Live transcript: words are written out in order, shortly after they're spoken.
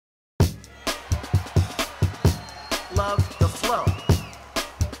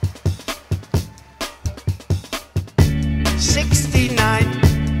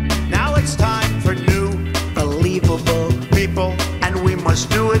people, and we must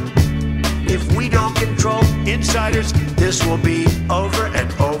do it. If we don't control insiders, this will be over and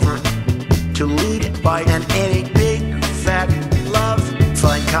over. To lead by an any big fat love,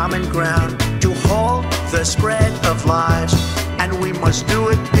 find common ground to hold the spread of lies, and we must do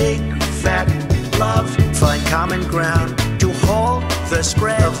it. Big fat love, find common ground to hold the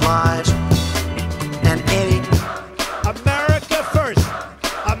spread of lies, and any America first,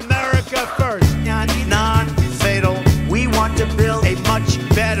 America first. non-fatal. We want to build a much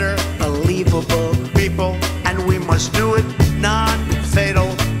better, believable people, and we must do it.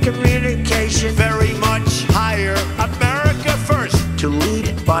 Non-fatal communication, very much higher. America first. To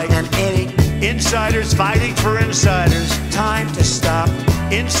lead by an any insiders fighting for insiders. Time to stop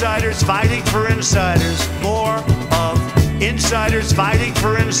insiders fighting for insiders. More of insiders fighting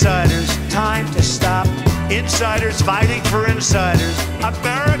for insiders. Time to stop insiders fighting for insiders.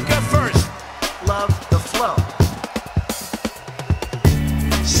 America first. Love the flow.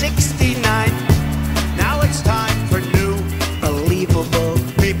 69. Now it's time for new, believable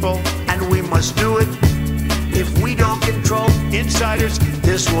people, and we must do it. If we don't control insiders,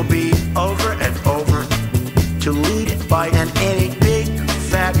 this will be over and over. To lead by an any big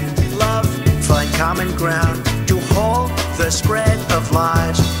fat love, find common ground to hold the spread of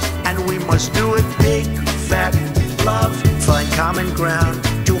lies, and we must do it. Big fat love, find common ground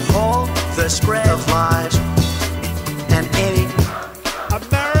to hold the spread of lies, and any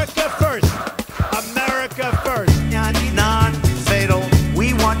America first, America first. non-fatal.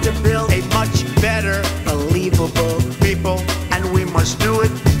 We want to build a much better, believable people, and we must do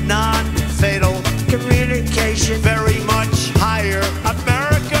it. Non-fatal communication, very much higher.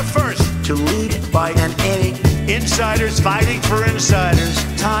 America first. To lead by an any insiders fighting for insiders.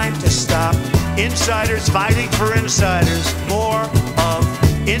 Time to stop insiders fighting for insiders. More of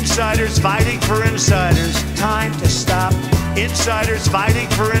insiders fighting for insiders. Time to stop insiders fighting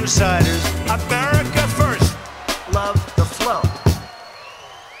for insiders. America first. Love the flow.